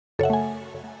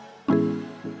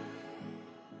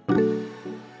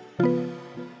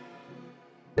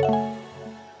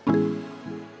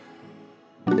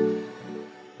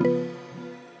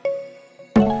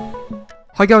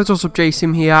Hi guys, what's up,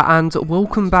 Jason here, and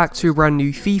welcome back to a brand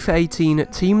new FIFA 18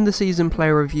 Team of the Season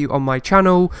player review on my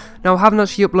channel. Now, I haven't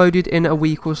actually uploaded in a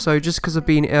week or so just because I've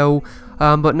been ill,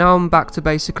 but now I'm back to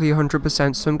basically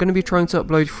 100%, so I'm going to be trying to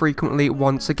upload frequently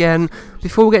once again.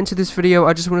 Before we get into this video,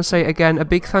 I just want to say again a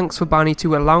big thanks for Bani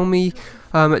to allow me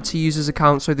to use his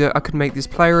account so that I could make this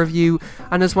player review,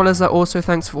 and as well as that, also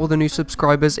thanks for all the new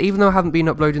subscribers. Even though I haven't been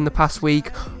uploading the past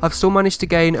week, I've still managed to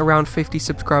gain around 50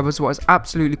 subscribers, what is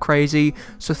absolutely crazy,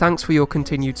 so thanks for your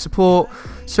continued support.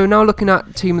 So now looking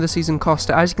at Team of the Season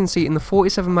Costa, as you can see in the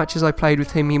 47 matches I played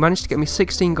with him, he managed to get me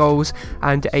 16 goals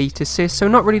and 8 assists, so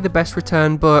not really the best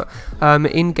return, but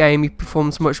in game he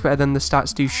performs much better than the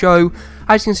stats do show.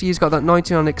 As you can see, he's got that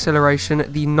 99 acceleration,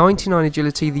 the 99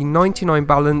 agility, the 99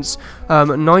 balance,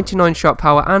 99 shot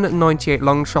power and 98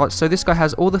 long shots. So this guy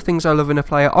has all the things I love in a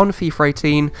player on FIFA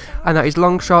 18, and that is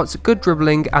long shots, good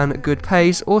dribbling and good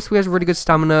pace. Also, he has really good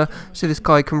stamina, so this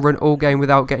guy can run all game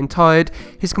without getting tired.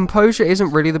 His composure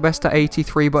isn't really the best at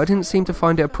 83, but I didn't seem to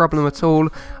find it a problem at all.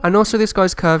 And also this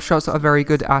guy's curve shots are very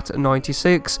good at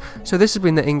 96. So this has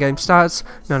been the in-game stats.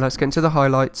 Now let's get into the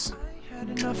highlights.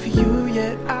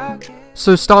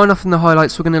 So starting off in the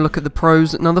highlights, we're going to look at the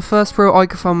pros. Now the first pro I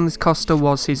could find on this Costa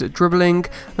was his dribbling.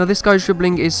 Now this guy's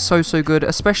dribbling is so good,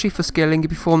 especially for skilling. He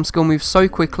performs skill moves so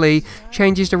quickly,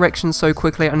 changes direction so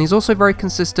quickly, and he's also very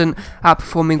consistent at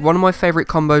performing one of my favourite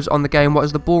combos on the game, what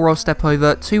is the ball roll step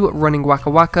over to running waka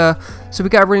waka. So we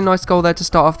get a really nice goal there to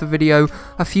start off the video,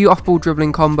 a few off ball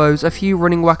dribbling combos, a few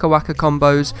running waka waka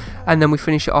combos, and then we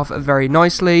finish it off very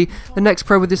nicely. The next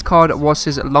pro with this card was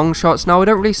his long shots. Now I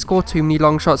don't really score too many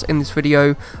long shots in this video,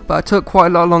 but I took quite a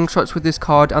lot of long shots with this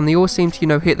card, and they all seem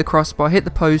to, hit the crossbar, hit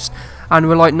the post, and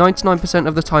were like 99%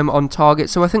 of the time on target.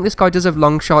 So I think this guy does have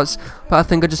long shots, but I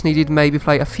think I just needed to maybe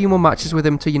play a few more matches with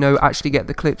him to, actually get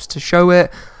the clips to show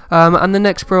it. And the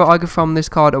next pro I got from this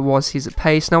card was his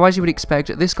pace. Now, as you would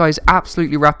expect, this guy is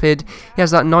absolutely rapid. He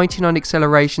has that 99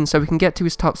 acceleration, so he can get to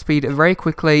his top speed very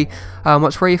quickly,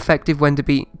 what's very effective when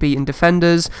beating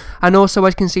defenders. And also,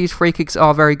 as you can see, his free kicks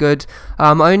are very good.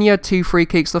 I only had 2 free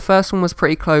kicks. The first one was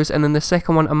pretty close, and then the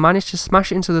second one I managed to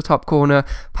smash it into the top corner,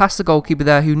 past the goalkeeper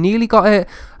there, who nearly got it,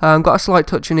 got a slight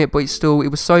touch in it, but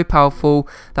it was so powerful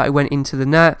that it went into the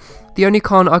net. The only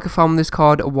con I could find on this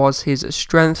card was his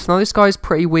strength. Now this guy is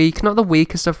pretty weak, not the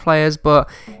weakest of players, but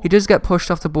he does get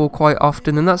pushed off the ball quite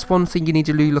often, and that's one thing you need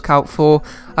to really look out for.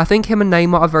 I think him and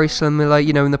Neymar are very similar,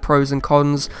 in the pros and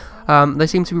cons. They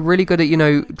seem to be really good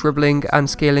at, dribbling and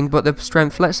scaling, but the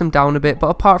strength lets them down a bit. But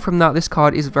apart from that, this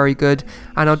card is very good,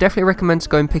 and I'll definitely recommend to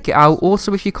go and pick it out.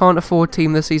 Also, if you can't afford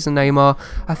Team of the Season Neymar,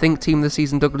 I think Team of the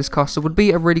Season Douglas Costa would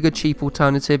be a really good cheap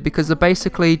alternative, because they're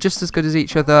basically just as good as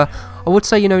each other. I would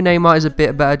say, Neymar is a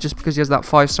bit better just because he has that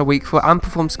 5-star weak foot and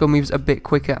performs skill moves a bit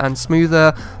quicker and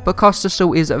smoother, but Costa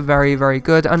still is very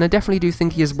good, and I definitely do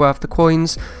think he is worth the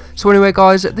coins. So anyway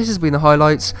guys, this has been the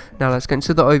highlights. Now let's get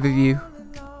into the overview.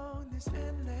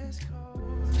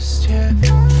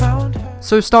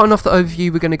 So starting off the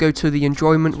overview, we're going to go to the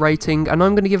enjoyment rating, and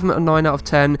I'm going to give him a 9 out of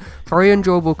 10. Very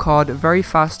enjoyable card, very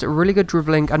fast, really good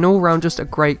dribbling, and all round just a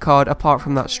great card apart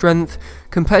from that strength.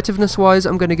 Competitiveness wise,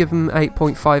 I'm going to give him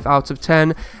 8.5 out of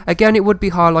 10. Again, it would be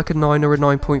higher like a 9 or a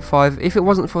 9.5 if it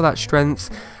wasn't for that strength.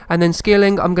 And then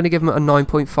skilling, I'm going to give him a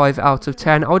 9.5 out of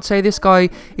 10. I would say this guy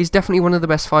is definitely one of the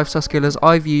best 5-star skillers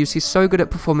I've used. He's so good at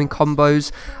performing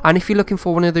combos, and if you're looking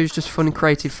for one of those just fun,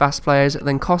 creative, fast players,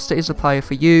 then Costa is the player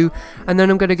for you. And then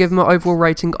I'm going to give him an overall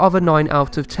rating of a 9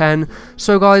 out of 10.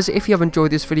 So guys, if you have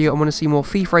enjoyed this video and want to see more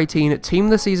FIFA 18 Team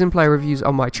of the Season player reviews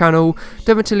on my channel,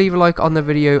 don't forget to leave a like on the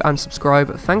video and subscribe.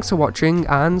 Thanks for watching,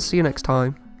 and see you next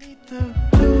time.